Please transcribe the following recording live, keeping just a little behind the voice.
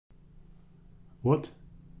What?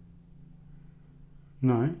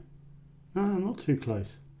 No. No, not too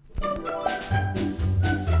close.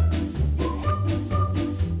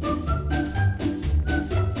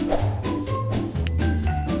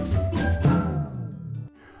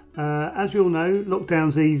 As we all know,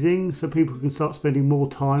 lockdown's easing, so people can start spending more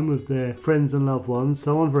time with their friends and loved ones.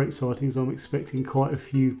 So I'm very excited because I'm expecting quite a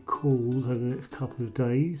few calls over the next couple of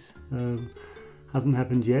days. Hasn't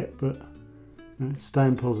happened yet, but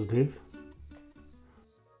staying positive.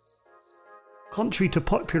 Contrary to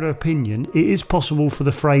popular opinion, it is possible for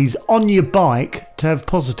the phrase "on your bike" to have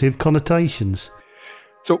positive connotations.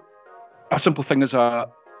 So, a simple thing as a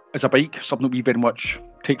bike, something that we very much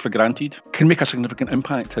take for granted, can make a significant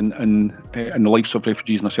impact in the lives of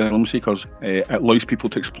refugees and asylum seekers. It allows people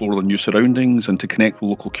to explore their new surroundings and to connect with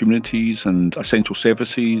local communities and essential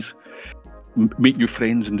services, make new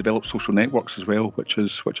friends and develop social networks as well, which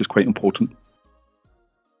is quite important.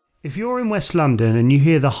 If you're in West London and you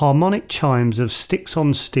hear the harmonic chimes of Sticks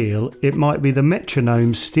on Steel, it might be the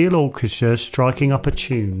Metronomes Steel Orchestra striking up a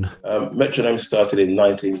tune. Metronomes started in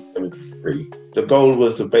 1973. The goal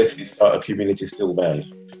was to basically start a community steel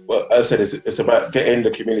band. Well, as I said, it's about getting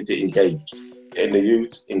the community engaged, getting the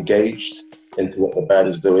youth engaged into what the band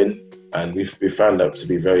is doing, and we found that to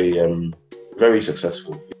be very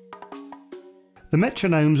successful. The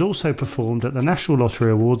Metronomes also performed at the National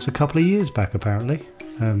Lottery Awards a couple of years back, apparently.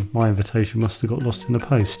 My invitation must have got lost in the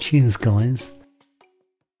post. Cheers, guys.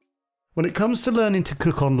 When it comes to learning to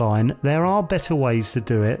cook online, there are better ways to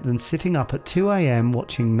do it than sitting up at 2 AM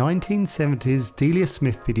watching 1970s Delia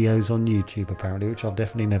Smith videos on YouTube, apparently, which I've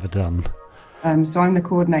definitely never done. So I'm the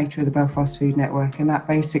coordinator of the Belfast Food Network, and that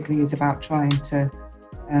basically is about trying to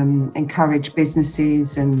encourage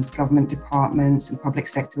businesses and government departments and public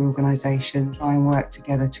sector organisations try and work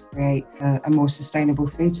together to create a more sustainable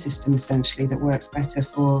food system, essentially, that works better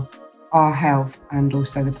for our health and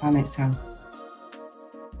also the planet's health.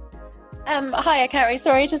 Hiya, Kerry.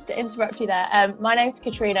 Sorry just to interrupt you there. My name's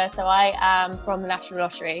Katrina, so I am from the National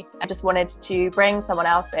Lottery. I just wanted to bring someone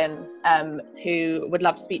else in who would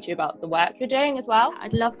love to speak to you about the work you're doing as well.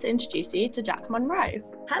 I'd love to introduce you to Jack Monroe.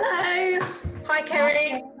 Hello. Hi,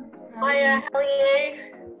 Kerry. Hiya, how are you?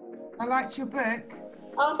 I liked your book.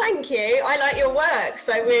 Oh, thank you. I like your work.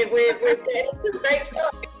 So we're getting into the great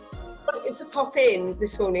stuff. I wanted to pop in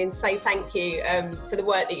this morning and say thank you for the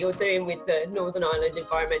work that you're doing with the Northern Ireland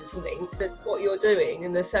Environmental Link. Because what you're doing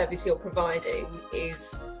and the service you're providing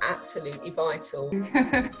is absolutely vital.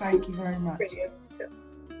 Thank you very much. Brilliant.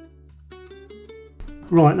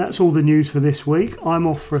 Right, that's all the news for this week. I'm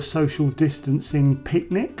off for a social distancing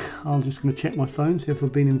picnic. I'm just going to check my phone, see if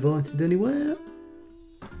I've been invited anywhere.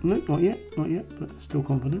 No, not yet, but still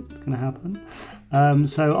confident it's going to happen.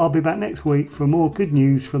 So I'll be back next week for more good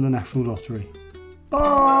news from the National Lottery.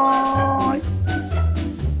 Bye!